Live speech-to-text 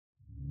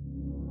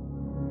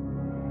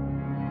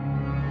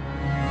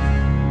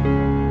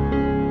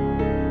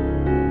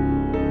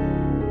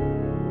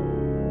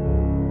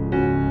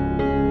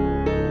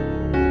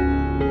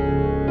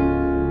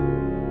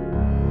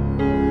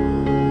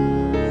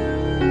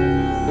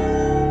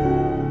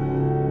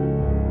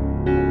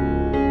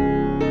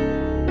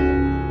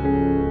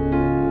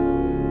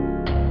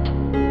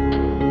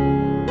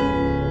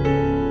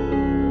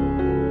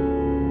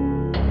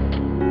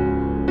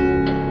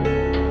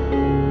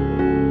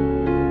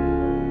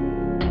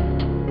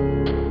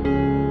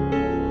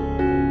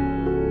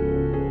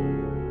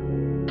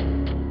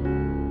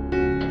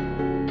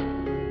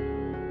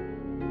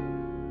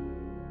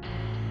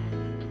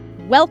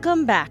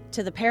Welcome back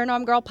to the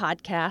Paranormal Girl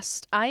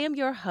podcast. I am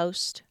your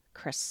host,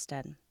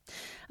 Kristen.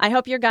 I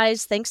hope your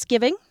guys'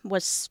 Thanksgiving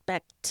was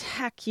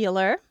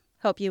spectacular.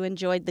 Hope you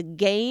enjoyed the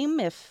game,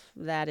 if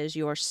that is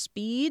your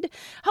speed.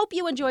 Hope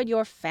you enjoyed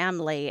your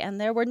family,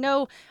 and there were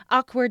no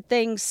awkward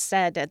things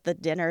said at the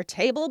dinner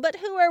table. But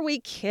who are we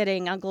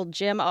kidding? Uncle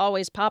Jim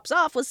always pops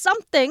off with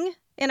something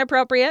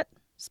inappropriate.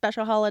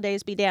 Special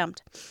holidays be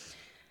damned.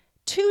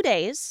 2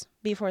 days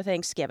before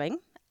Thanksgiving,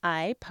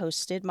 I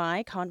posted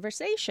my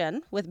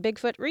conversation with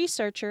Bigfoot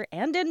researcher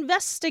and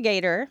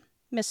investigator,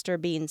 Mr.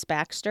 Beans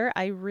Baxter.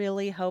 I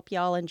really hope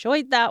y'all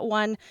enjoyed that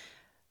one.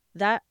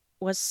 That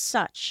was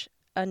such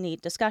a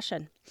neat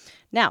discussion.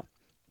 Now,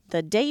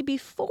 the day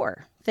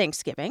before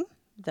Thanksgiving,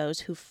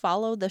 those who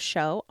follow the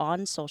show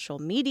on social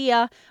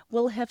media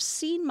will have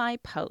seen my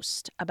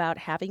post about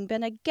having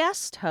been a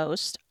guest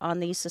host on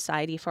the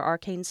Society for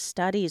Arcane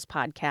Studies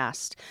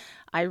podcast.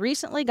 I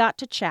recently got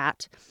to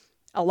chat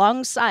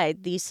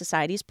alongside the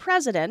Society's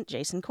president,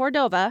 Jason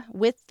Cordova,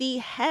 with the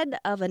head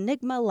of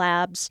Enigma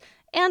Labs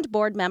and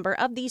board member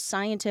of the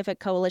Scientific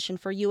Coalition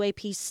for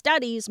UAP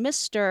Studies,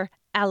 Mr.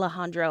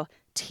 Alejandro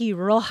T.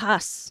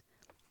 Rojas.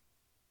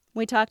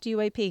 We talked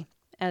UAP,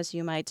 as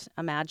you might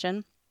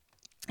imagine,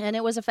 and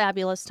it was a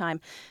fabulous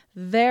time.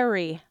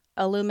 Very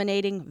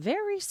illuminating,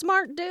 very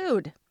smart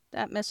dude,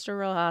 that Mr.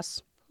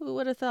 Rojas. Who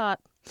would have thought?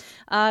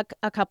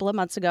 A couple of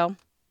months ago,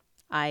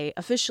 I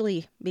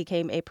officially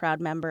became a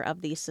proud member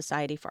of the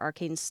Society for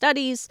Arcane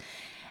Studies,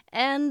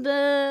 and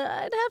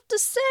I'd have to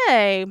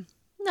say,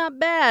 not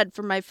bad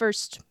for my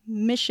first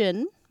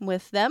mission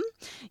with them.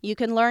 You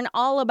can learn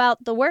all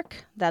about the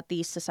work that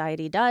the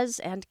Society does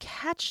and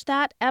catch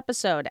that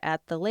episode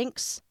at the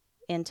links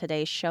in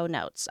today's show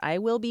notes. I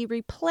will be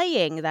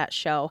replaying that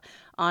show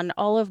on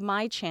all of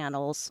my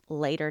channels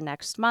later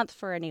next month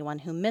for anyone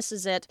who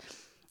misses it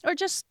or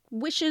just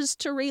wishes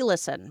to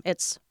re-listen.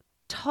 It's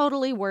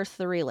totally worth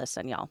the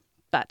re-listen, y'all.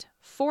 But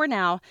for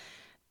now,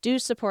 do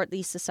support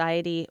the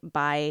Society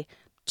by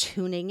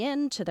tuning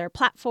in to their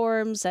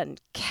platforms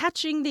and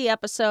catching the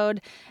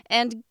episode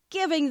and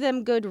giving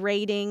them good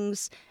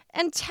ratings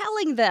and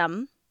telling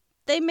them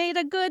they made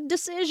a good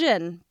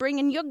decision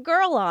bringing your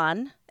girl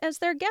on as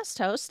their guest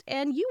host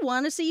and you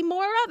want to see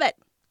more of it.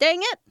 Dang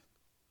it.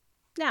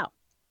 Now,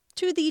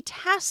 to the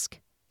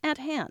task at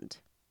hand.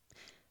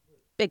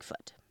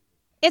 Bigfoot.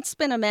 It's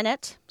been a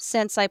minute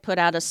since I put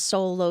out a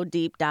solo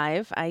deep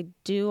dive. I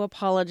do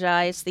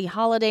apologize. The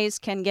holidays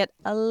can get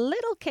a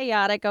little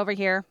chaotic over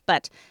here,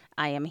 but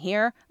I am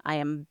here. I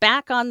am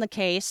back on the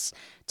case.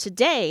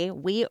 Today,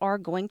 we are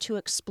going to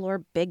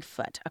explore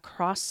Bigfoot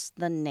across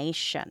the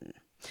nation.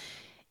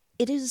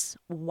 It is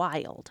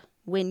wild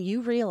when you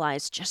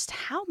realize just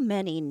how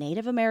many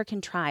Native American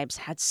tribes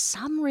had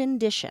some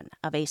rendition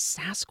of a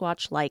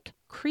Sasquatch-like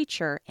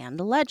creature and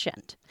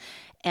legend,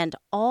 and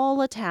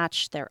all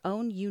attach their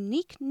own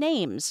unique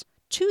names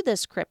to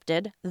this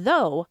cryptid,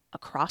 though,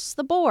 across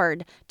the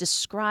board,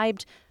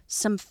 described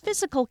some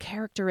physical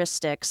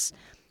characteristics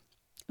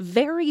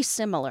very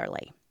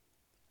similarly.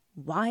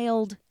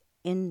 Wild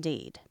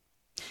indeed.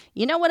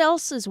 You know what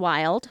else is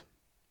wild?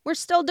 We're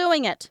still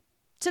doing it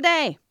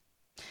today.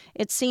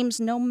 It seems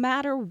no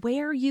matter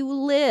where you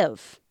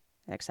live,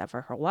 except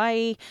for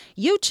Hawaii,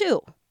 you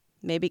too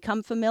may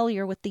become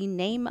familiar with the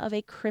name of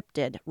a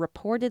cryptid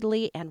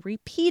reportedly and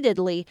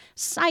repeatedly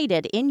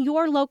cited in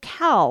your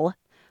locale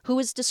who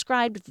is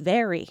described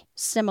very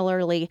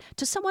similarly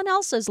to someone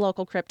else's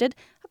local cryptid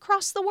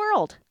across the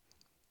world.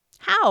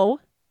 How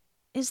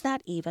is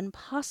that even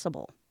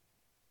possible?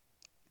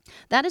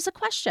 That is a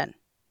question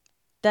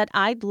that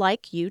I'd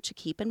like you to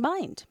keep in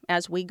mind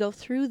as we go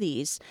through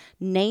these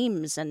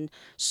names and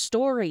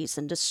stories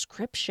and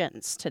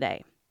descriptions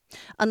today.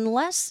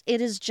 Unless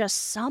it is just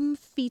some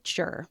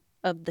feature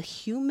of the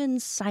human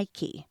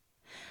psyche,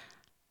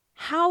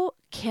 how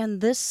can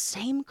this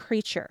same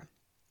creature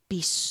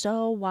be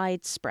so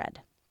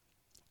widespread?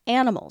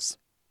 Animals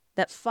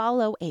that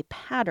follow a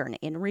pattern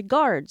in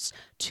regards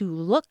to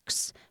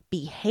looks,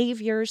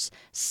 behaviors,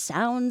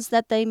 sounds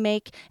that they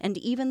make, and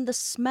even the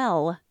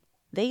smell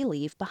they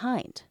leave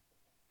behind.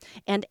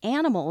 And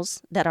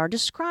animals that are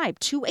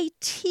described to a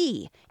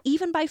T,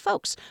 even by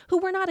folks who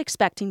were not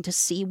expecting to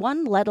see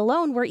one, let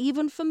alone were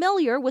even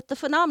familiar with the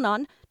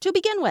phenomenon to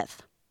begin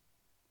with.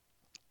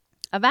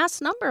 A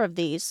vast number of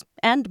these,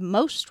 and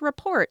most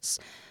reports,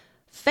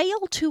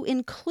 fail to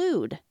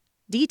include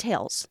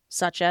details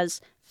such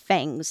as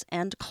fangs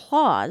and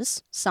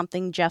claws,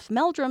 something Jeff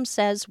Meldrum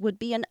says would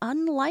be an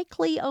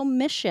unlikely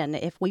omission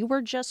if we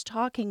were just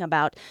talking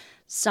about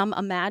some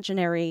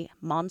imaginary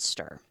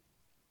monster.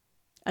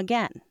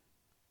 Again,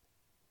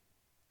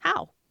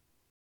 how?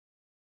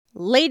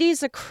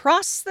 Ladies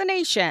across the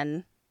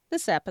nation,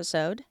 this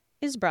episode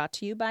is brought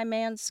to you by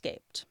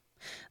Manscaped,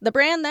 the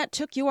brand that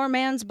took your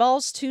man's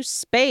balls to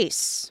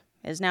space.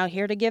 is now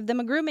here to give them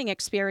a grooming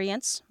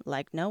experience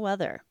like no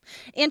other.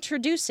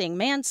 Introducing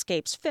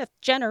Manscaped's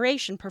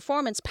 5th-generation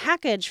performance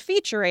package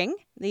featuring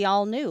the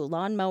all-new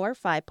Lawnmower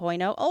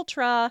 5.0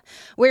 Ultra.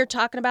 We're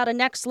talking about a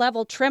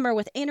next-level trimmer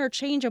with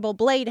interchangeable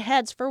blade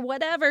heads for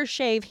whatever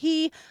shave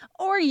he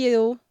or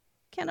you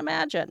can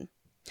imagine.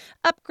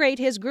 Upgrade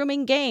his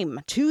grooming game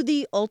to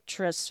the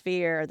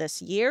Ultrasphere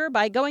this year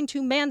by going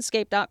to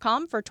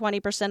manscaped.com for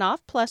 20%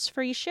 off plus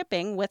free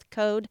shipping with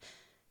code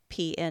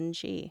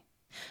PNG.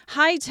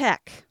 High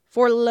tech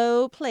for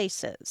low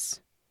places.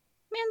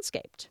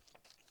 Manscaped.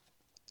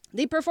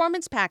 The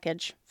Performance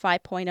Package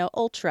 5.0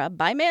 Ultra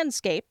by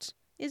Manscaped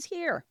is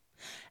here.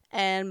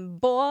 And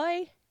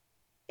boy,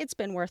 it's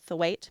been worth the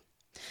wait.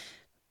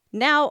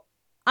 Now,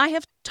 I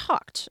have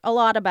talked a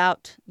lot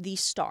about the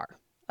star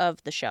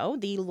of the show,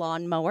 the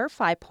Lawnmower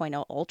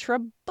 5.0 Ultra,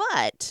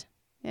 but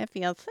if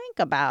you think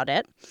about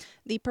it,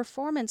 the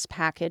Performance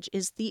Package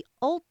is the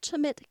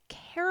ultimate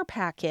care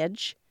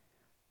package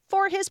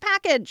for his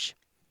package.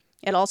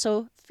 It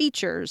also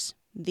features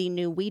the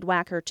new Weed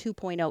Whacker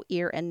 2.0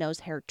 ear and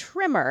nose hair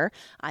trimmer.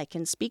 I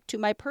can speak to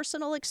my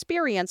personal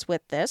experience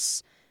with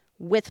this,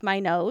 with my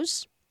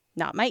nose,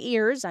 not my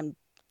ears. I'm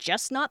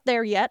just not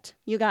there yet,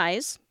 you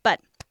guys.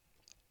 But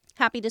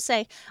happy to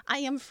say I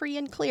am free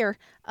and clear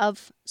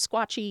of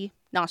squatchy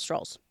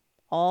nostrils,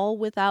 all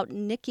without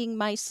nicking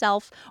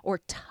myself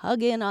or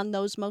tugging on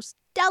those most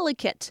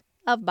delicate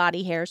of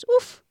body hairs.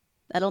 Oof,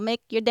 that'll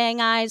make your dang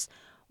eyes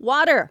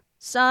water,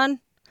 son.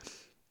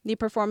 The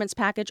Performance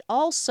Package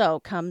also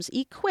comes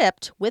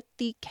equipped with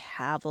the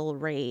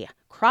Cavalry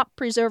Crop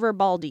Preserver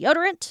Ball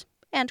Deodorant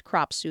and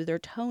Crop Soother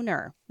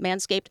Toner.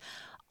 Manscaped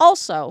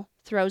also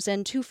throws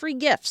in 2 free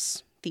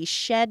gifts: the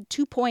Shed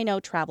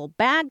 2.0 travel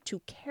bag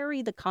to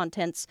carry the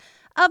contents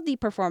of the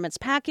Performance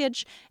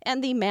Package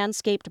and the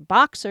Manscaped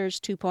Boxers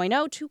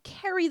 2.0 to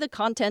carry the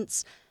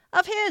contents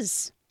of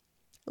his.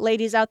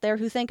 Ladies out there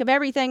who think of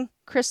everything,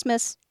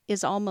 Christmas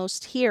is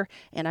almost here,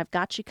 and I've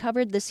got you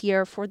covered this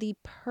year for the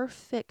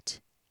perfect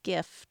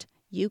gift.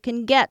 You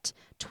can get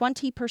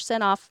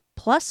 20% off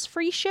plus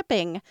free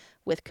shipping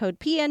with code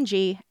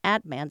PNG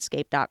at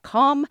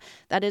manscaped.com.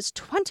 That is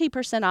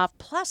 20% off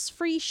plus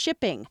free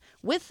shipping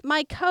with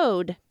my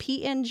code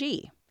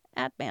PNG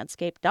at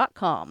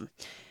manscaped.com.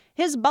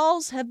 His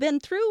balls have been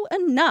through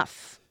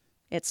enough.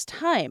 It's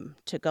time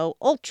to go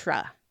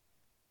ultra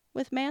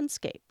with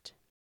Manscaped.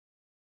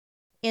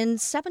 In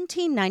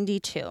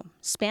 1792,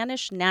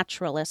 Spanish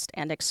naturalist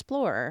and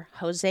explorer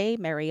José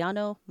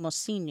Mariano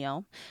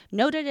Moceno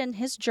noted in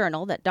his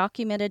journal that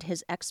documented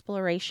his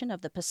exploration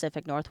of the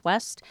Pacific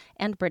Northwest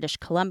and British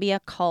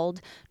Columbia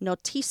called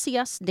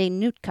Noticias de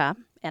Nootka,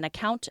 an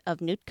account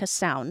of Nootka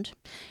Sound,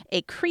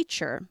 a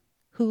creature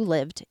who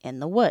lived in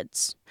the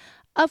woods,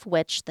 of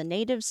which the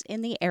natives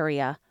in the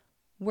area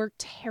were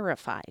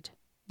terrified.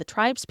 The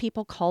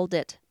tribespeople called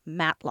it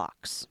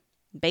matlocks.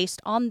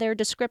 Based on their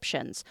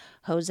descriptions,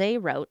 Jose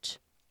wrote,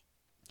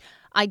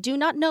 "I do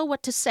not know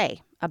what to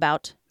say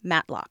about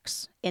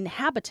matlocks,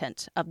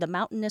 inhabitant of the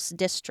mountainous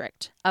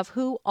district, of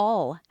who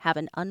all have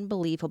an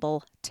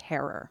unbelievable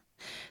terror.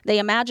 They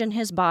imagine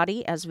his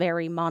body as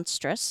very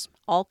monstrous,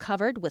 all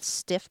covered with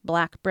stiff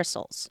black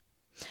bristles.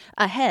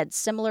 A head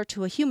similar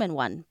to a human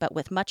one, but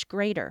with much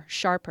greater,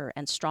 sharper,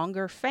 and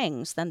stronger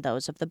fangs than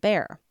those of the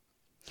bear.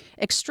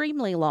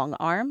 Extremely long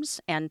arms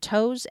and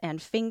toes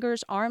and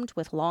fingers armed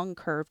with long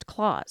curved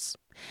claws.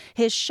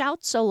 His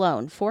shouts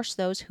alone force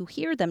those who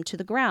hear them to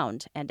the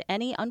ground, and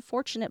any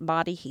unfortunate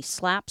body he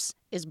slaps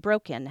is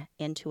broken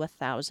into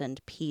 1,000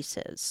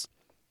 pieces."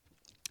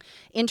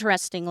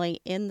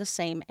 Interestingly, in the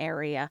same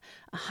area,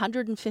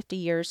 150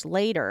 years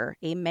later,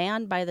 a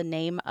man by the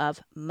name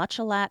of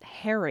Muchalat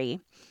Harry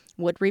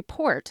would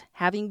report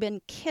having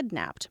been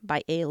kidnapped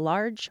by a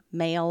large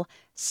male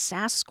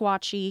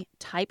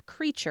Sasquatchy-type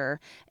creature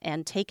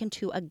and taken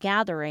to a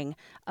gathering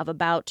of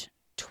about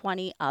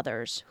 20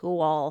 others who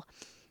all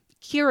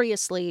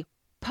curiously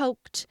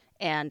poked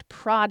and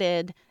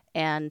prodded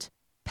and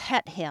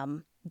pet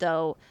him,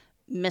 though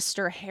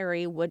Mr.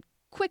 Harry would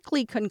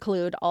quickly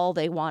conclude all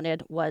they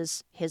wanted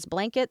was his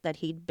blanket that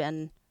he'd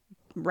been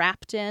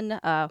wrapped in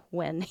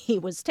when he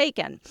was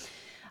taken.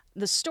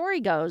 The story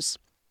goes,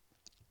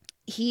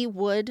 he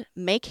would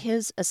make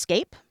his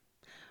escape,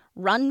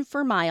 run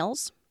for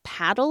miles,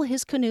 paddle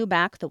his canoe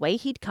back the way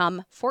he'd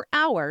come for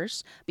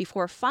hours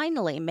before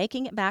finally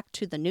making it back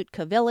to the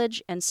Nootka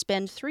village and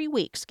spend 3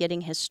 weeks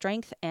getting his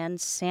strength and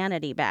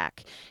sanity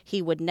back.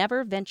 He would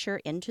never venture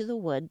into the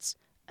woods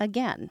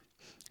again.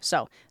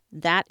 So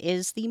that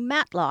is the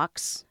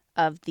matlocks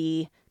of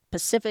the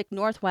Pacific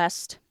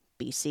Northwest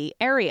BC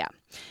area.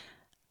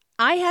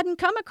 I hadn't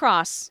come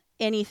across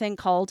anything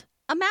called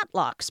a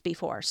matlocks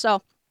before,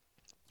 so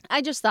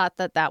I just thought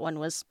that that one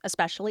was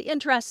especially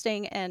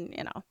interesting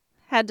and,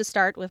 had to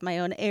start with my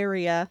own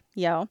area,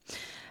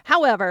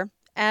 However,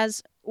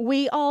 as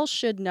we all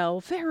should know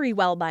very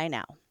well by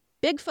now,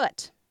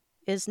 Bigfoot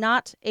is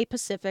not a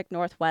Pacific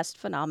Northwest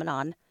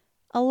phenomenon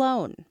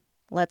alone.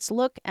 Let's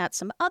look at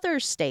some other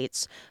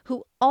states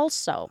who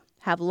also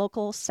have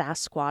local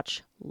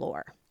Sasquatch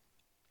lore.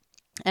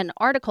 An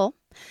article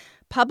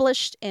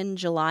published in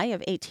July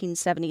of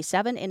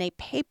 1877 in a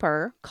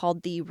paper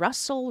called the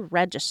Russell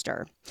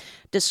Register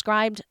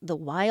described the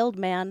wild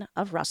man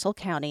of Russell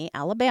County,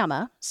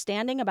 Alabama,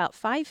 standing about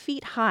 5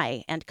 feet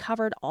high and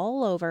covered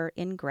all over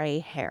in gray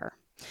hair.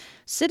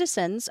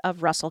 Citizens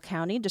of Russell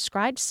County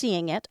described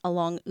seeing it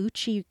along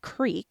Uchee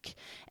Creek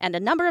and a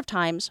number of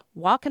times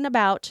walking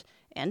about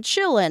and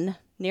chillin'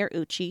 near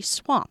Uchee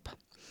Swamp.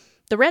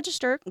 The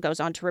Register goes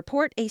on to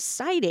report a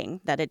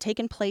sighting that had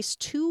taken place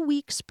 2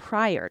 weeks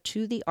prior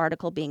to the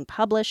article being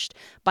published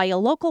by a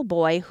local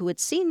boy who had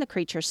seen the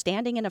creature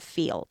standing in a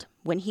field.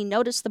 When he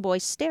noticed the boy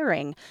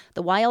staring,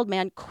 the wild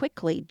man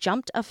quickly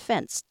jumped a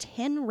fence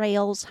 10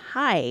 rails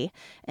high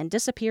and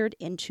disappeared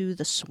into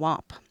the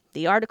swamp.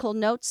 The article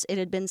notes it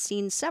had been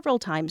seen several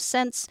times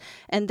since,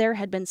 and there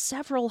had been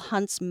several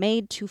hunts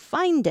made to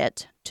find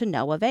it to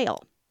no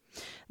avail.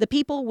 The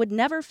people would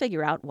never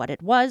figure out what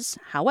it was.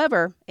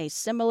 However, a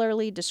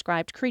similarly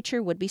described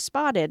creature would be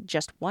spotted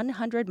just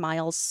 100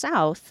 miles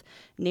south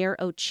near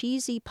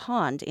Ochese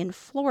Pond in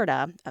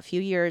Florida a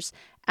few years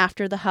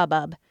after the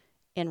hubbub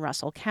in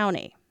Russell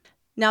County.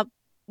 Now,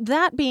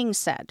 that being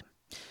said,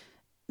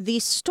 the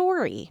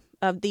story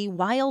of the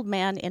wild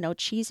man in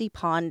Ochese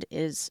Pond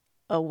is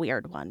a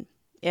weird one.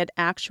 It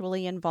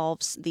actually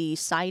involves the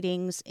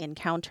sightings,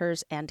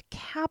 encounters, and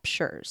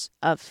captures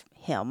of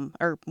him,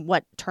 or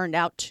what turned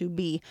out to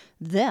be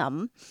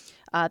them.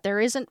 There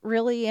isn't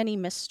really any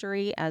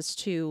mystery as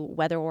to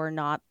whether or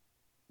not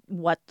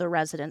what the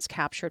residents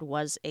captured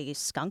was a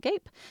skunk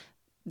ape.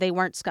 They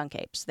weren't skunk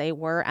apes. They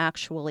were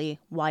actually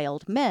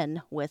wild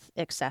men with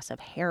excessive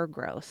hair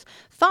growth,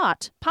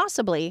 thought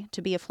possibly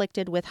to be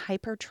afflicted with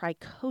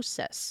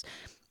hypertrichosis.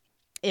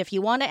 If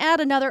you want to add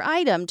another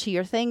item to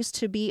your things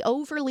to be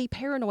overly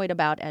paranoid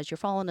about as you're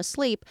falling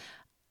asleep,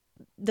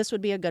 this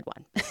would be a good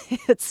one.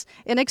 It's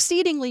an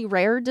exceedingly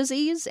rare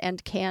disease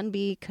and can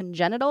be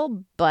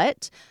congenital,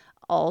 but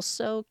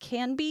also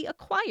can be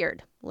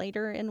acquired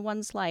later in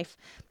one's life.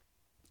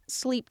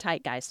 Sleep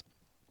tight, guys.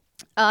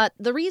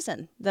 The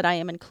reason that I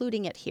am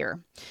including it here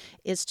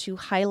is to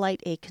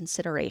highlight a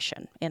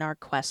consideration in our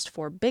quest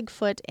for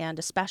Bigfoot, and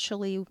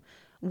especially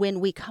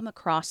when we come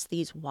across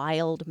these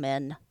wild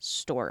men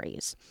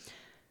stories.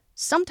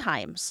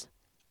 Sometimes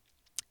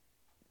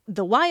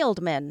the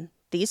wild men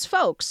these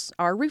folks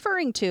are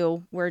referring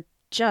to were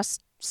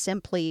just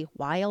simply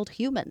wild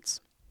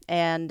humans.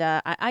 And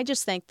I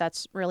just think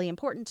that's really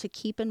important to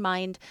keep in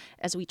mind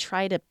as we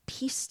try to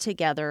piece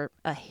together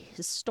a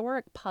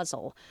historic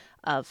puzzle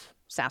of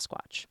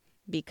Sasquatch,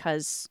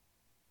 because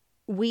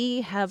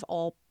we have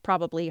all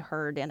probably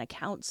heard an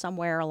account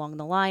somewhere along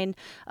the line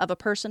of a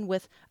person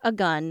with a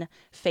gun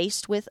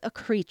faced with a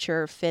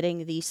creature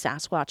fitting the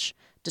Sasquatch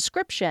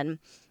description.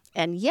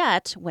 And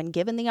yet, when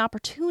given the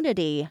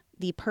opportunity,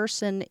 the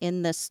person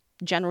in this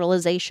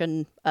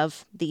generalization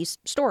of these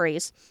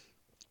stories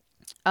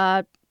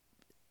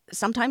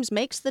sometimes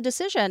makes the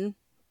decision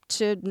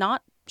to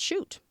not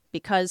shoot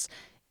because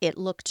it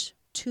looked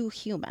too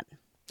human.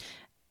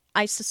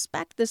 I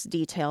suspect this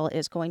detail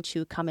is going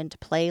to come into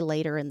play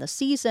later in the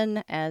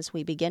season as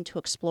we begin to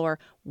explore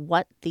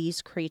what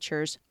these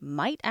creatures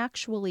might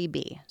actually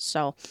be.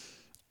 So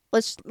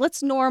let's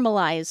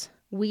normalize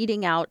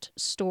weeding out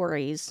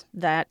stories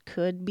that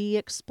could be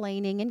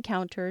explaining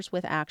encounters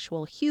with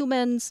actual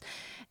humans,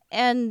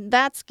 and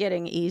that's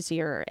getting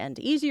easier and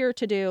easier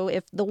to do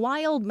if the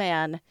wild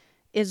man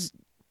is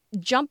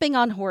jumping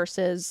on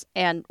horses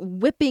and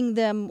whipping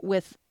them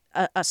with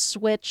a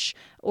switch,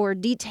 or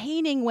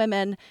detaining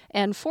women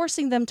and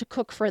forcing them to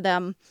cook for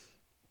them.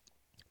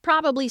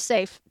 Probably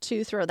safe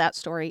to throw that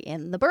story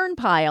in the burn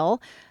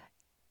pile.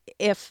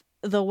 If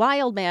the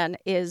wild man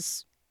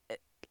is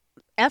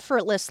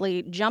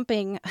effortlessly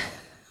jumping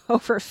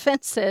over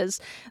fences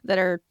that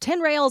are 10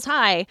 rails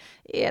high,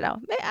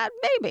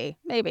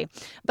 maybe.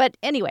 But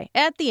anyway,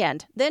 at the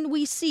end, then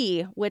we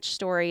see which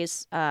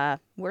stories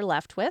we're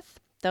left with.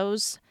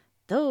 Those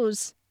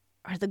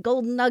are the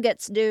golden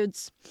nuggets,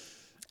 dudes.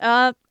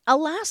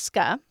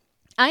 Alaska,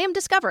 I am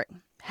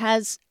discovering,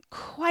 has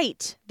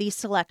quite the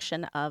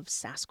selection of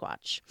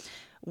Sasquatch.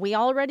 We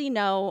already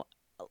know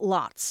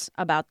lots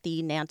about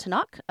the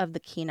Nantinaq of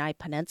the Kenai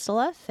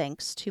Peninsula,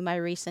 thanks to my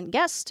recent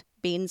guest,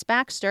 Beans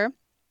Baxter.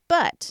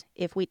 But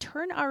if we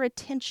turn our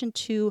attention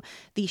to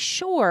the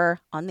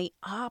shore on the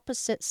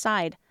opposite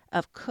side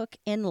of Cook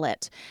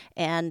Inlet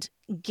and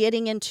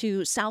getting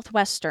into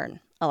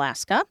southwestern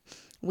Alaska,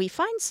 we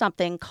find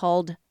something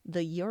called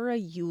the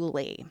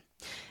Urauli.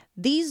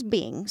 These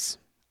beings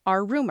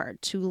are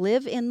rumored to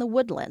live in the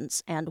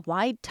woodlands and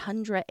wide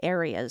tundra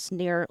areas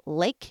near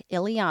Lake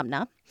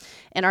Iliamna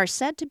and are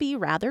said to be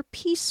rather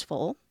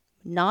peaceful,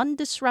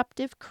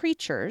 non-disruptive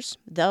creatures,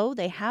 though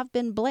they have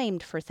been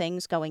blamed for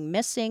things going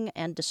missing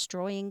and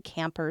destroying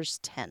campers'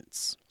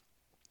 tents.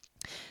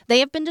 They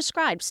have been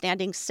described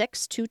standing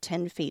 6 to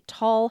 10 feet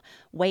tall,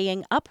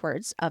 weighing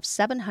upwards of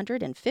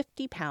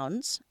 750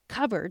 pounds,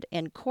 covered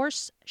in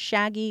coarse,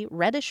 shaggy,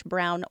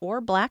 reddish-brown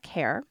or black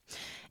hair.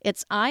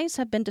 Its eyes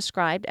have been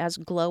described as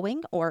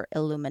glowing or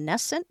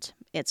illuminescent.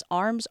 Its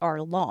arms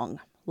are long,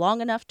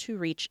 long enough to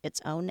reach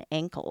its own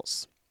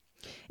ankles.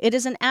 It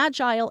is an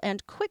agile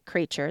and quick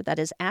creature that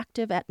is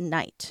active at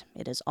night.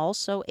 It is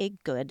also a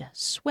good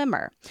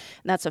swimmer.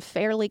 And that's a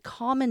fairly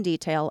common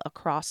detail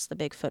across the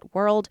Bigfoot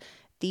world.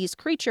 These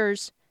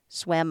creatures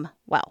swim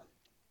well.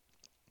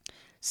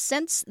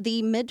 Since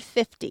the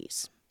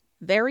mid-50s,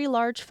 very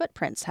large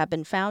footprints have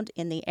been found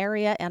in the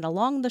area and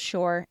along the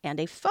shore, and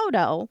a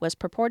photo was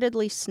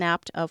purportedly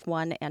snapped of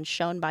one and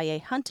shown by a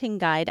hunting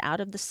guide out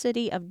of the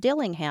city of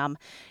Dillingham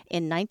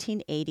in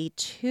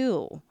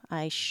 1982.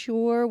 I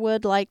sure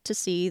would like to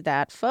see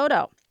that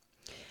photo.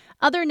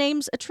 Other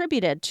names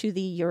attributed to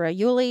the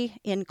Urayuli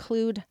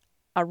include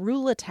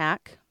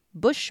Arulatak,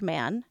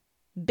 Bushman,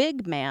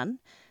 Big Man,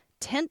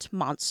 Tent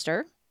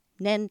Monster,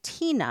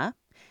 Nentina,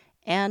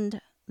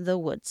 and the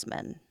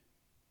Woodsman.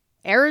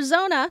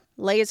 Arizona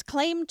lays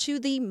claim to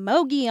the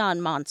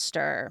Mogollon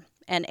monster,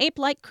 an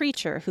ape-like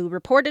creature who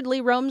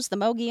reportedly roams the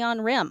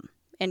Mogollon Rim.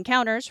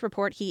 Encounters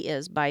report he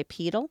is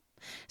bipedal,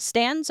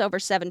 stands over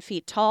 7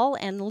 feet tall,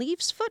 and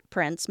leaves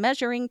footprints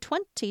measuring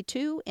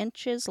 22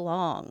 inches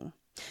long.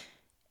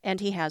 And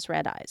he has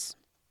red eyes.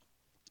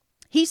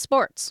 He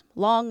sports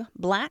long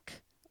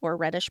black or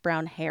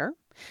reddish-brown hair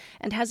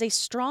and has a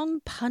strong,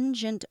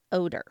 pungent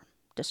odor,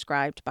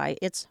 described by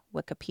its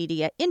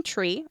Wikipedia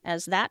entry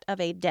as that of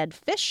a dead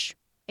fish,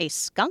 a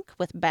skunk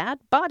with bad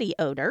body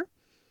odor,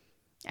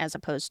 as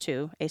opposed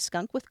to a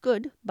skunk with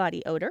good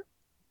body odor,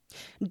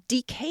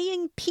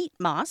 decaying peat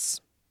moss,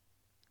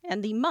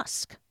 and the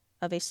musk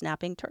of a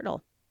snapping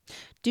turtle.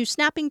 Do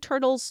snapping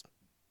turtles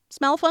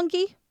smell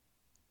funky?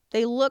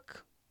 They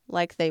look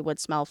like they would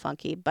smell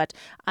funky, but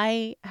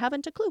I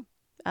haven't a clue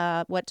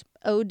what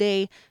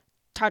Ode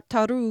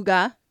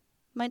tartaruga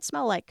might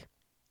smell like.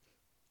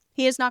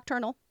 He is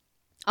nocturnal,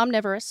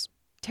 omnivorous,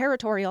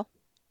 territorial,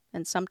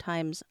 and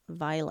sometimes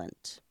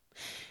violent.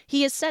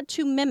 He is said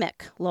to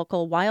mimic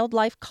local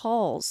wildlife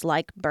calls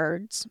like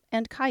birds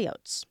and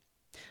coyotes.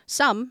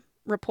 Some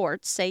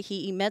reports say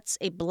he emits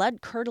a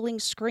blood-curdling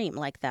scream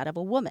like that of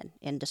a woman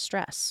in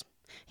distress.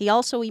 He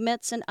also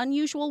emits an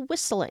unusual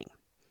whistling.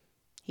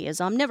 He is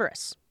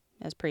omnivorous,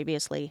 as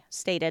previously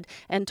stated,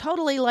 and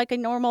totally like a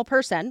normal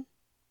person,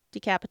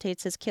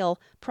 decapitates his kill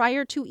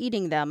prior to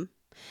eating them,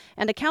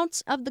 and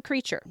accounts of the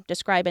creature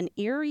describe an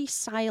eerie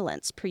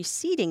silence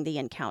preceding the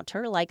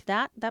encounter like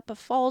that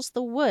befalls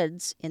the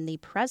woods in the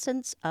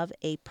presence of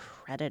a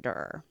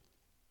predator.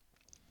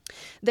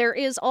 There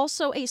is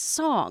also a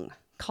song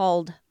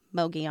called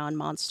Mogollon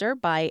Monster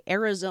by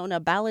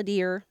Arizona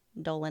balladeer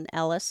Dolan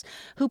Ellis,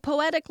 who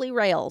poetically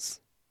rails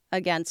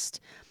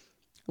against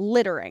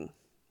littering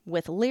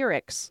with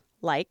lyrics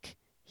like,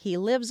 "He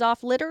lives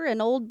off litter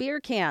and old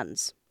beer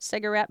cans.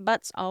 Cigarette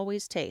butts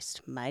always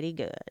taste mighty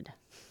good."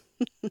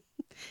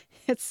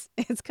 It's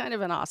kind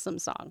of an awesome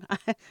song.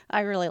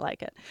 I really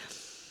like it.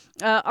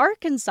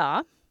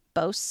 Arkansas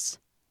boasts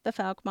the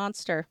Fouke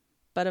monster,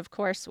 but of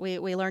course we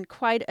learned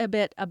quite a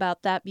bit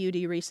about that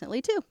beauty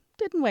recently too,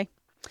 didn't we?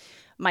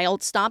 My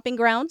old stomping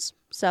grounds,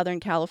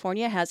 Southern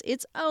California, has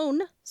its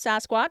own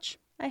Sasquatch.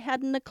 I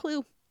hadn't a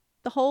clue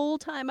the whole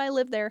time I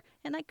lived there,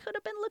 and I could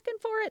have been looking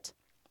for it.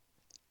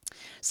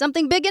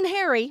 Something big and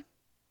hairy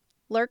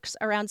lurks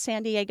around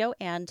San Diego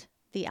and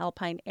the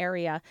Alpine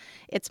area.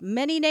 Its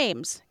many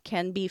names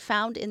can be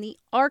found in the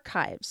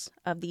archives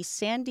of the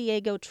San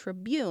Diego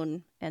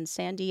Tribune and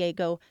San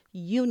Diego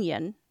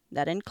Union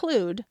that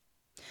include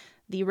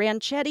the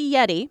Ranchetti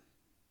Yeti,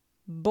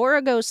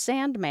 Borigo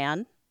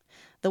Sandman,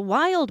 the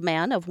Wild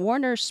Man of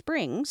Warner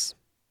Springs,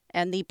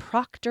 and the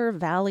Proctor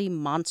Valley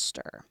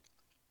Monster.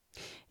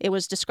 It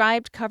was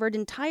described covered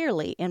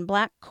entirely in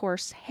black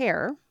coarse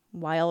hair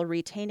while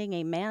retaining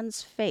a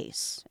man's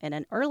face in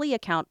an early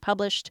account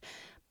published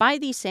by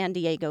the San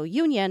Diego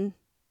Union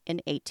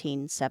in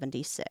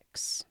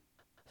 1876.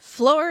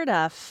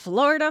 Florida,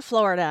 Florida,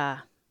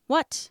 Florida.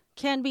 What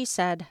can be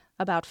said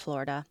about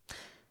Florida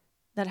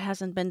that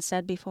hasn't been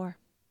said before?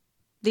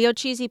 The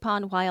Ocheesee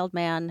Pond Wild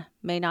Man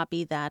may not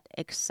be that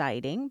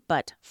exciting,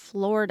 but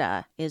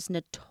Florida is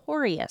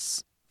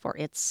notorious for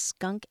its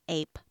skunk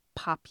ape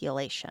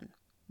population.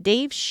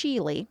 Dave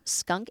Shealy,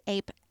 skunk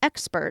ape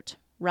expert,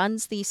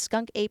 runs the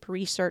skunk ape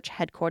research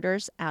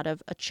headquarters out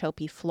of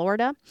Ochope,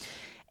 Florida,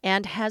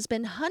 and has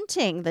been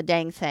hunting the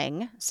dang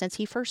thing since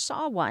he first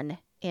saw one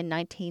in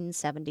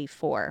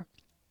 1974.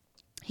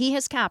 He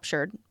has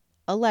captured,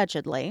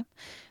 allegedly,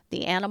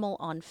 the animal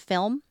on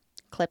film,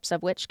 clips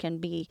of which can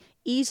be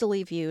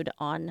easily viewed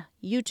on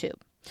YouTube.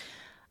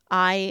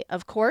 I,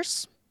 of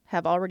course,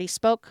 have already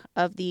spoke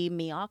of the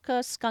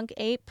Miaka skunk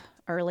ape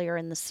earlier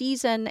in the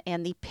season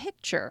and the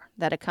picture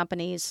that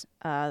accompanies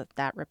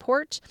that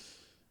report.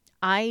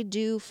 I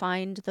do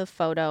find the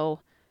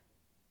photo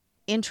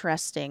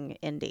interesting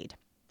indeed.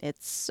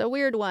 It's a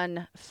weird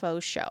one,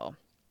 faux show.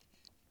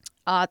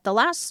 The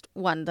last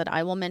one that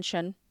I will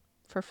mention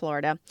for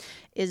Florida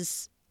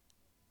it's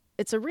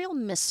a real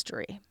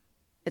mystery.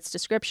 Its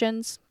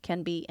descriptions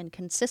can be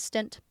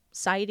inconsistent,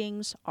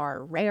 sightings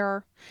are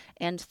rare,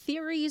 and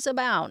theories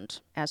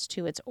abound as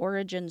to its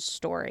origin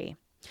story.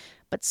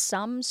 but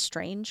some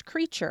strange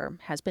creature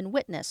has been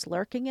witnessed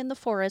lurking in the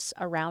forests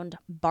around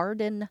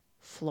Barden,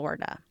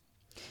 Florida.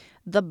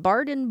 The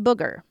Barden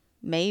booger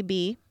may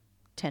be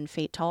 10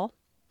 feet tall.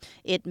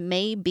 It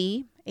may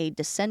be a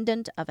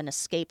descendant of an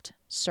escaped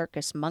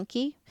circus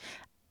monkey.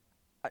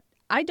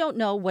 I don't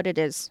know what it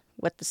is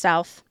with the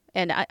South,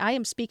 and I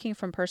am speaking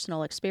from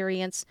personal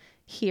experience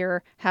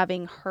here,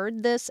 having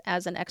heard this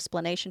as an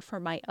explanation for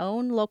my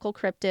own local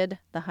cryptid,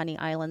 the Honey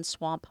Island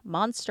swamp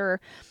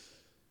monster.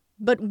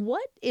 But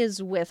what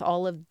is with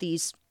all of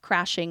these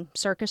crashing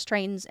circus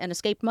trains and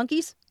escaped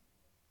monkeys?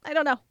 I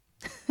don't know.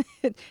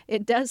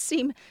 It does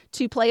seem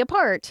to play a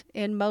part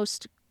in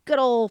most good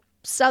old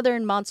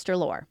Southern monster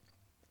lore.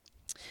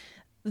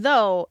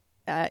 Though,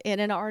 in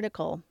an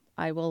article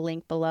I will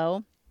link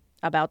below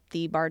about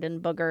the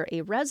Barden booger,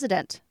 a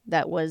resident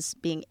that was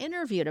being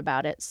interviewed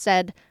about it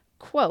said,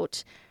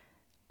 quote,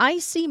 "I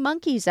see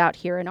monkeys out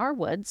here in our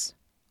woods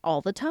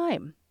all the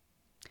time."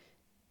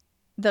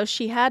 Though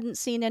she hadn't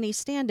seen any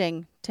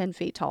standing 10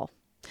 feet tall.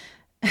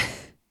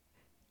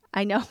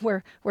 I know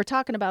we're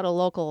talking about a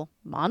local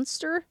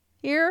monster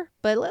here,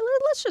 but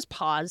let's just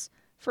pause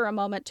for a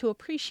moment to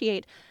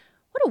appreciate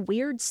what a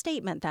weird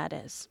statement that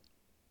is.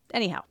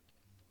 Anyhow,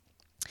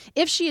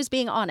 if she is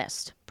being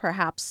honest,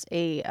 perhaps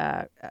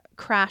a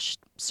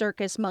crashed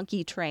circus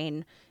monkey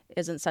train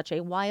isn't such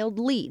a wild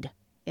lead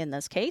in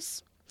this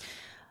case.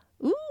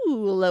 Ooh,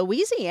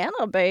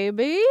 Louisiana,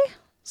 baby.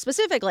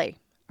 Specifically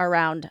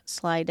around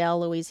Slidell,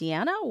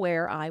 Louisiana,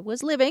 where I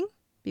was living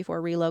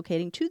before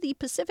relocating to the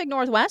Pacific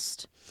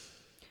Northwest.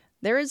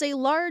 There is a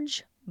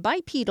large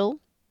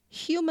bipedal,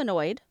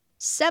 humanoid,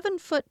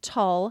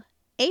 7-foot-tall,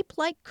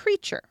 ape-like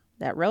creature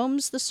that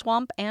roams the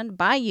swamp and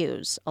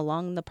bayous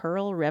along the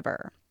Pearl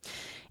River.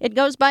 It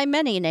goes by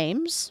many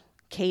names: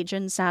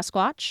 Cajun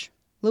Sasquatch,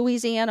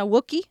 Louisiana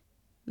Wookiee,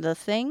 the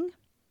Thing,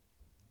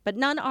 but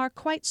none are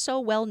quite so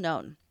well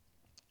known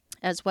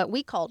as what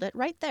we called it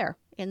right there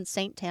in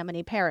St.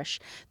 Tammany Parish,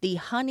 the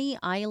Honey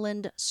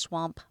Island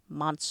Swamp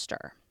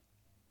Monster.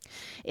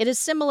 It is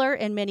similar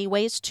in many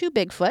ways to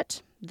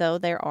Bigfoot, though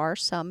there are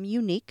some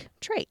unique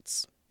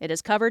traits. It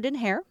is covered in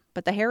hair,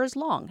 but the hair is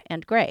long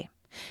and gray.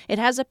 It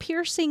has a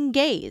piercing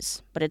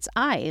gaze, but its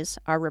eyes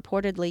are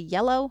reportedly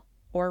yellow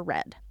or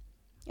red.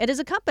 It is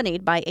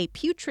accompanied by a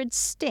putrid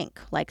stink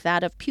like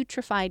that of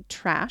putrefied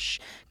trash,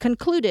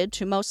 concluded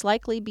to most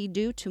likely be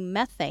due to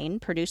methane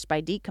produced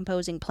by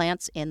decomposing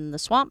plants in the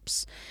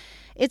swamps.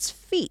 Its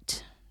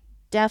feet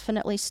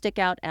definitely stick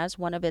out as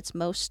one of its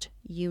most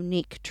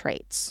unique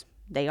traits.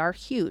 They are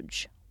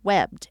huge,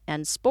 webbed,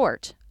 and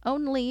sport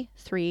only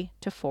 3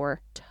 to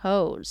 4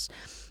 toes.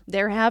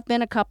 There have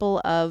been a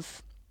couple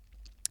of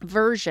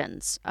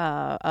versions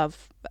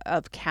of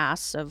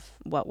casts of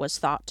what was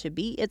thought to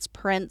be its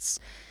prints.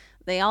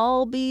 They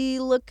all be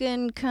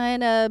looking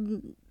kind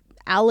of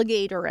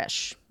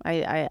alligator-ish,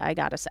 I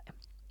gotta say.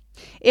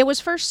 It was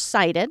first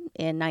sighted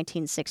in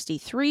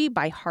 1963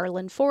 by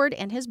Harlan Ford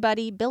and his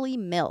buddy Billy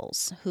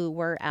Mills, who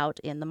were out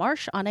in the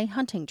marsh on a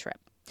hunting trip.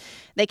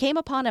 They came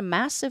upon a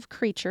massive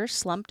creature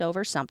slumped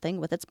over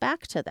something with its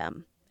back to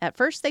them. At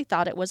first they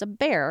thought it was a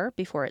bear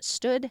before it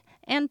stood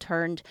and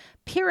turned,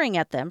 peering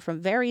at them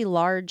from very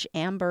large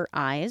amber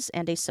eyes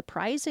and a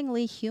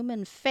surprisingly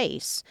human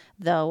face,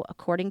 though,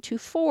 according to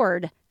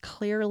Ford,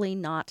 clearly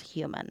not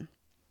human.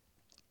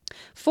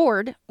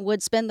 Ford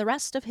would spend the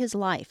rest of his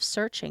life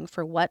searching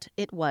for what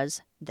it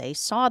was they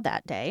saw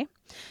that day,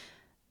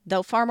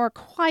 though far more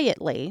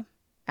quietly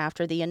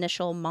after the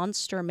initial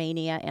monster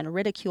mania and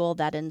ridicule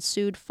that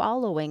ensued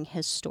following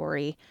his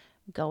story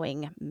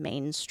going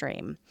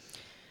mainstream.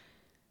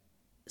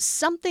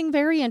 Something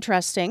very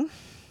interesting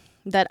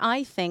that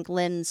I think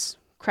lends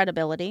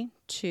credibility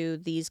to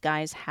these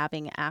guys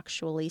having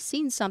actually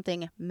seen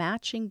something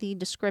matching the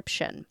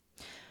description.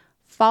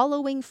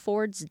 Following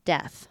Ford's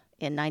death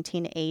in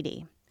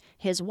 1980,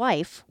 his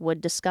wife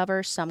would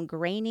discover some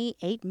grainy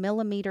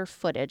 8mm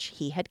footage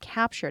he had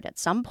captured at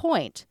some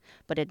point,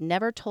 but had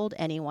never told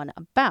anyone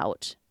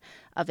about,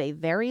 of a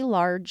very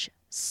large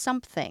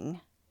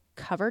something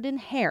covered in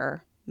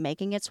hair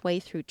making its way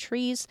through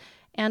trees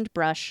and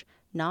brush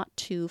not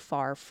too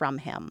far from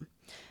him.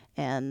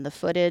 And the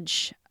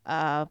footage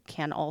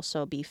can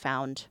also be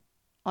found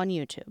on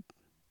YouTube.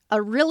 A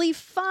really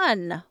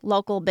fun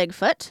local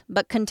Bigfoot,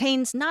 but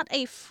contains not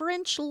a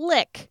French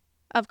lick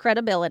of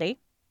credibility,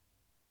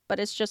 but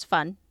it's just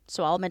fun,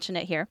 so I'll mention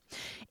it here,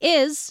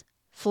 is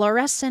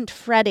Fluorescent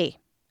Freddy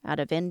out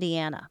of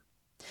Indiana.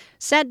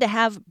 Said to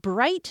have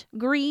bright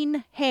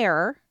green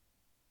hair,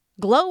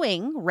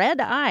 glowing red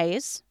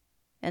eyes,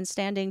 and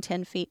standing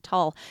 10 feet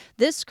tall.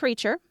 This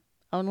creature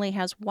only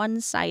has one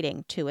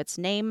sighting to its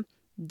name,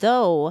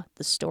 though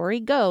the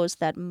story goes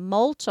that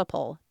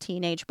multiple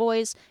teenage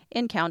boys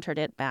encountered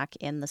it back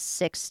in the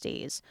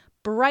 60s.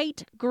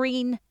 Bright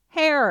green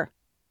hair.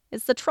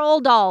 It's the troll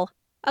doll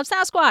of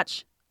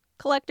Sasquatch,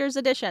 collector's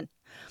edition.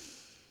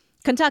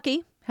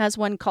 Kentucky has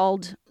one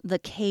called the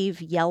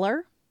Cave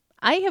Yeller.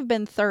 I have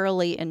been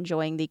thoroughly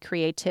enjoying the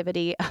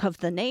creativity of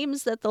the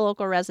names that the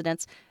local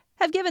residents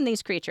have given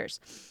these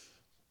creatures.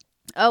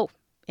 Oh,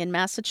 in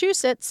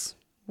Massachusetts,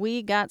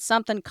 we got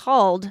something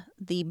called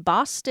the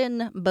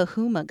Boston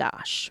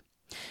Bahumagosh.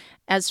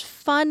 As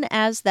fun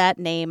as that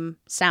name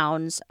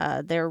sounds,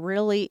 there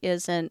really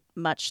isn't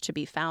much to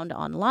be found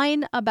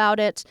online about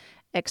it,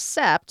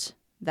 except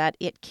that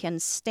it can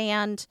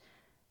stand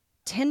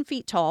 10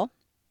 feet tall,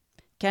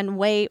 can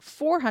weigh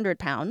 400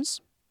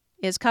 pounds,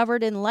 is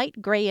covered in light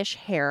grayish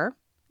hair,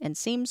 and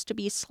seems to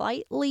be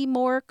slightly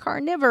more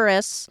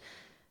carnivorous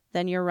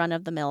than your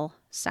run-of-the-mill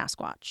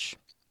Sasquatch.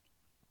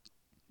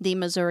 The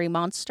Missouri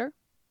Monster,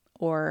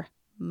 or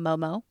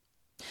Momo.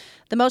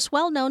 The most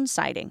well-known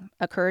sighting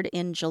occurred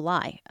in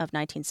July of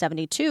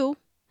 1972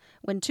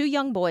 when two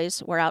young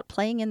boys were out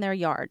playing in their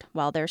yard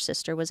while their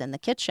sister was in the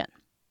kitchen.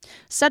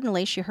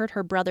 Suddenly, she heard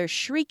her brother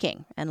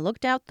shrieking and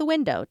looked out the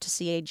window to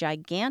see a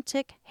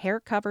gigantic,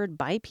 hair-covered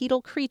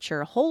bipedal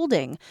creature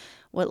holding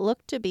what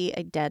looked to be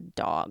a dead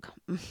dog.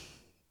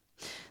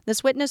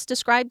 This witness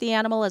described the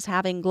animal as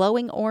having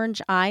glowing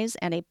orange eyes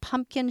and a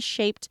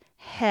pumpkin-shaped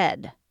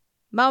head.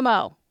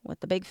 Momo, with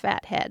the big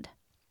fat head.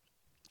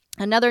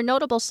 Another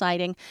notable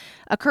sighting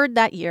occurred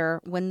that year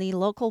when the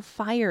local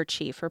fire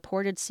chief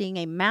reported seeing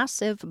a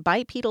massive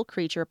bipedal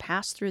creature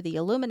pass through the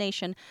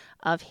illumination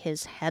of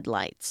his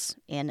headlights.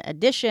 In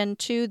addition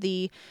to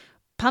the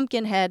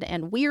pumpkin head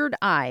and weird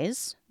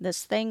eyes,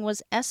 this thing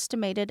was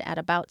estimated at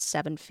about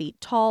 7 feet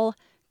tall,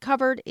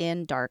 covered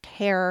in dark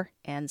hair,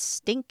 and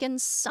stinking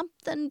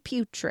something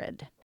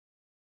putrid.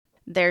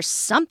 There's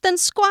something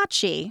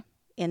squatchy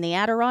in the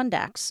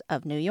Adirondacks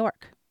of New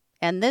York,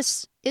 and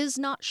this is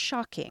not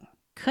shocking,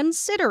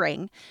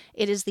 considering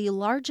it is the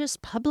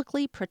largest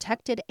publicly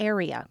protected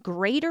area,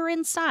 greater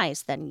in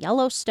size than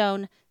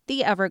Yellowstone,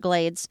 the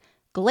Everglades,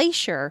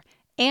 Glacier,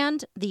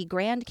 and the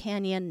Grand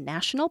Canyon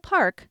National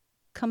Park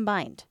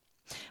combined.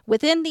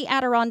 Within the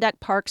Adirondack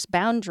Park's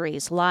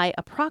boundaries lie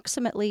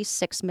approximately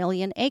 6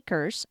 million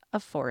acres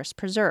of forest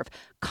preserve,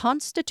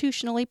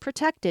 constitutionally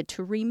protected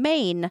to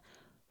remain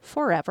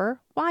forever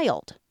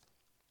wild.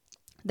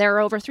 There are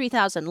over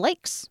 3,000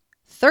 lakes,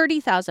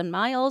 30,000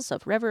 miles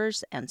of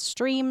rivers and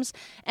streams,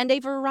 and a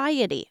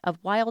variety of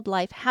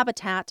wildlife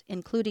habitat,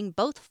 including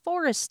both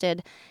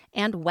forested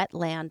and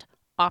wetland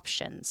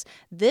options.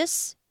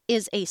 This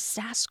is a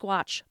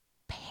Sasquatch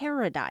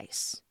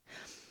paradise.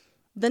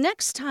 The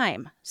next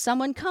time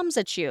someone comes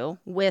at you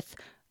with,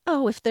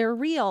 "Oh, if they're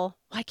real,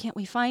 why can't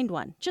we find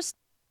one?" just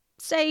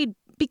say,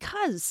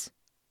 "Because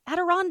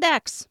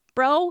Adirondacks,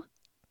 bro."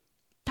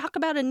 Talk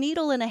about a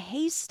needle in a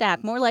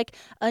haystack, more like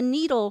a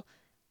needle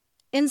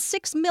in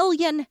 6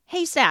 million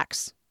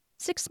haystacks.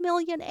 6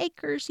 million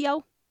acres,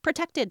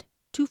 protected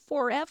to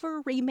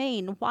forever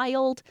remain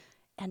wild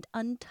and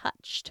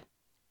untouched.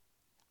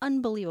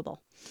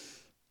 Unbelievable.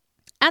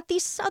 At the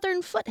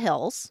southern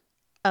foothills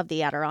of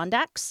the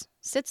Adirondacks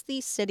sits the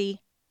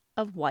city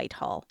of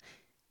Whitehall.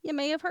 You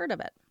may have heard of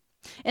it.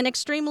 An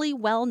extremely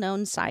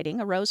well-known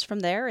sighting arose from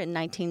there in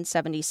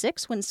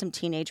 1976 when some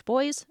teenage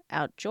boys,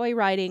 out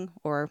joyriding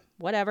or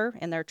whatever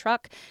in their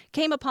truck,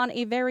 came upon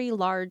a very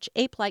large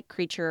ape-like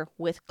creature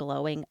with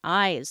glowing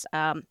eyes.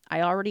 I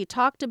already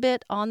talked a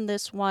bit on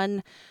this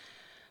one,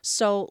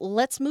 so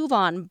let's move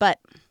on.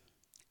 But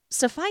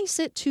suffice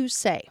it to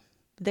say,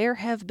 there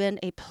have been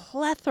a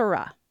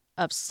plethora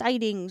of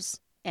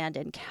sightings and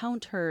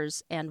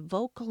encounters and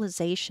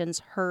vocalizations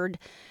heard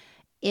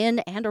in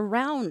and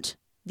around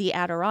the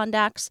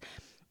Adirondacks.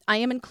 I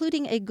am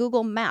including a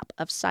Google map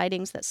of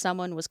sightings that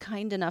someone was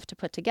kind enough to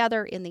put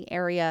together in the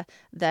area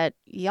that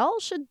y'all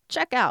should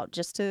check out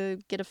just to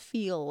get a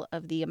feel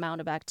of the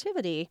amount of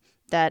activity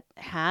that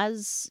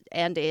has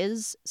and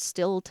is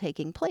still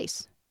taking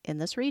place in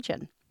this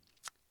region.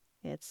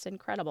 It's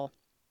incredible.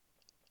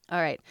 All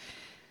right.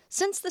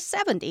 Since the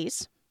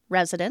 70s,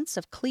 residents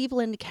of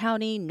Cleveland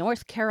County,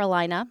 North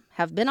Carolina,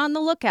 have been on the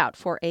lookout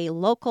for a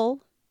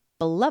local,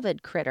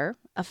 beloved critter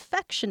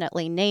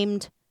affectionately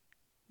named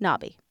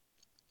Nobby,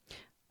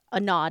 a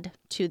nod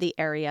to the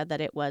area that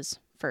it was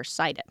first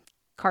sighted,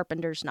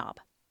 Carpenter's Knob.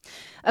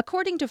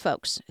 According to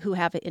folks who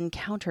have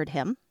encountered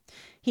him,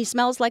 he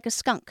smells like a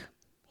skunk.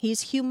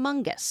 He's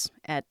humongous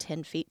at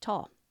 10 feet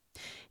tall.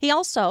 He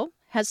also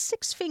has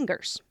 6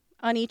 fingers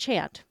on each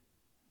hand,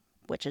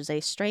 which is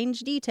a strange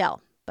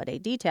detail, but a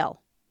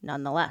detail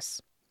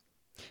nonetheless.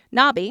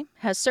 Nobby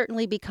has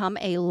certainly become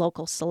a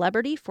local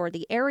celebrity for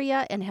the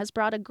area and has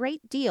brought a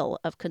great deal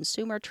of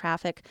consumer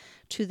traffic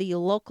to the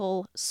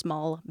local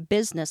small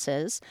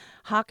businesses,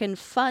 hawking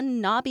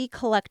fun Nobby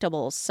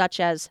collectibles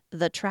such as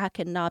the Track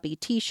and Nobby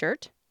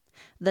t-shirt,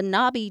 the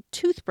Nobby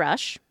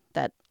toothbrush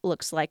that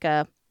looks like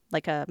a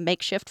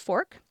makeshift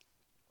fork,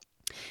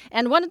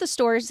 and one of the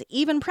stores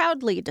even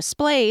proudly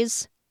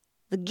displays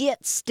the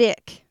Git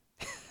stick.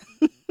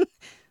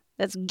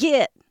 That's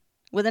Git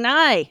with an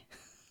I.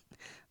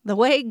 The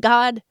way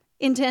God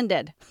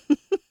intended.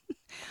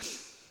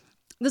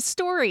 The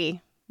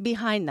story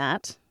behind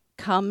that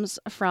comes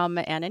from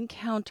an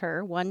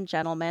encounter one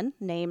gentleman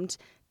named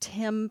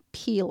Tim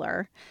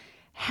Peeler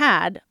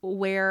had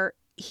where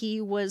he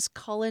was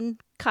calling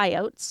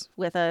coyotes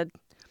with a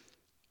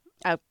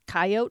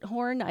coyote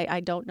horn.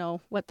 I don't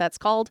know what that's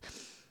called.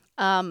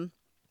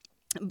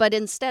 But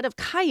instead of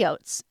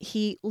coyotes,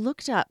 he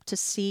looked up to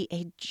see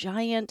a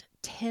giant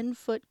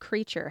 10-foot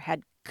creature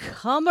had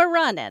come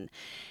a-running.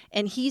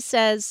 And he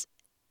says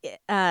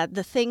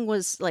the thing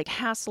was like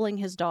hassling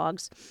his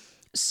dogs.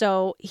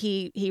 So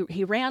he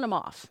ran him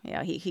off.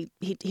 Yeah, he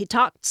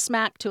talked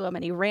smack to him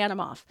and he ran him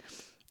off.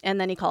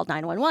 And then he called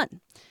 911.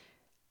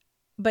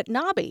 But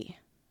Nobby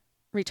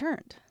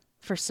returned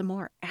for some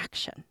more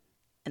action.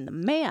 And the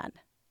man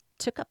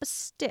took up a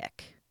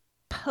stick,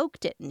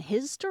 poked it in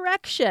his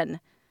direction,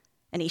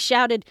 and he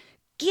shouted,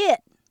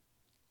 Get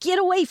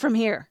away from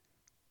here,"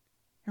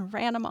 and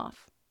ran him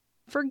off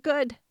for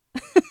good.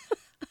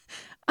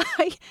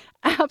 I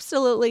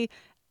absolutely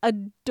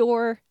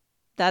adore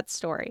that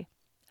story.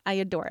 I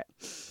adore it.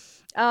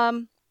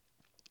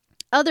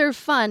 Other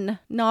fun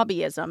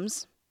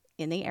Nobbyisms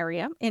in the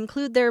area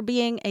include there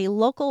being a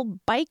local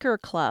biker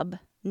club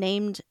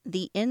named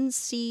the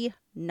NC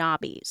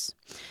Nobbies.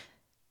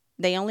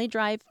 They only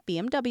drive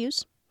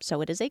BMWs,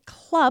 so it is a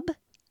club,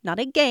 not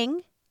a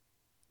gang.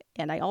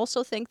 And I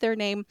also think their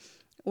name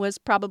was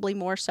probably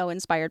more so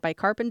inspired by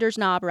Carpenter's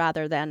Knob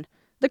rather than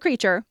the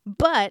creature.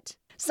 But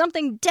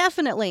something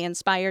definitely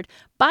inspired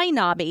by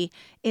Nobby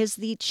is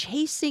the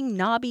Chasing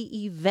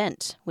Nobby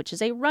event, which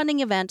is a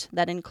running event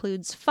that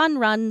includes fun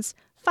runs,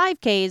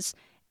 5Ks,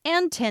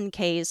 and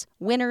 10Ks.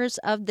 Winners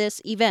of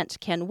this event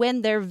can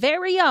win their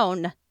very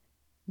own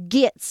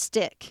Git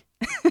Stick.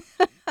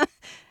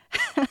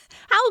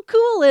 How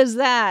cool is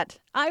that?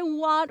 I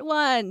want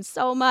one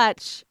so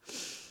much.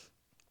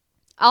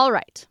 All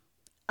right.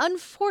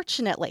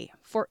 Unfortunately,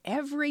 for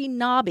every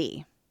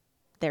Nobby,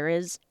 there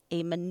is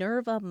a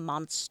Minerva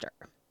monster.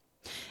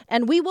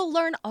 And we will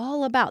learn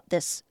all about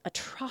this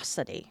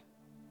atrocity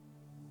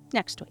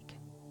next week.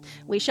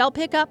 We shall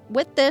pick up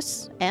with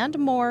this and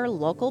more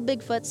local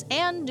Bigfoots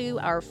and do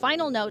our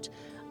final note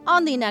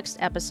on the next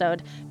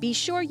episode. Be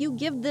sure you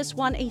give this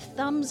one a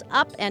thumbs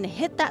up and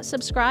hit that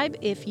subscribe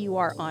if you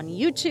are on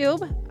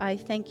YouTube. I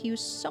thank you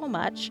so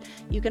much.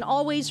 You can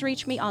always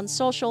reach me on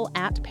social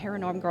at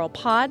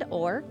ParanormGirlPod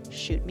or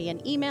shoot me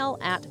an email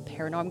at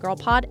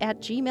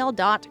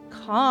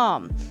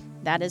paranormgirlpod@gmail.com.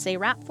 That is a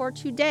wrap for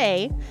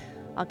today.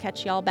 I'll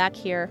catch y'all back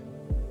here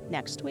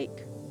next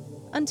week.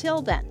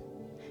 Until then,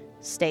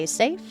 stay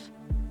safe,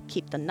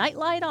 keep the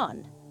nightlight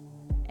on,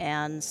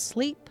 and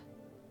sleep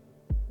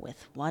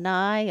with one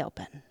eye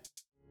open.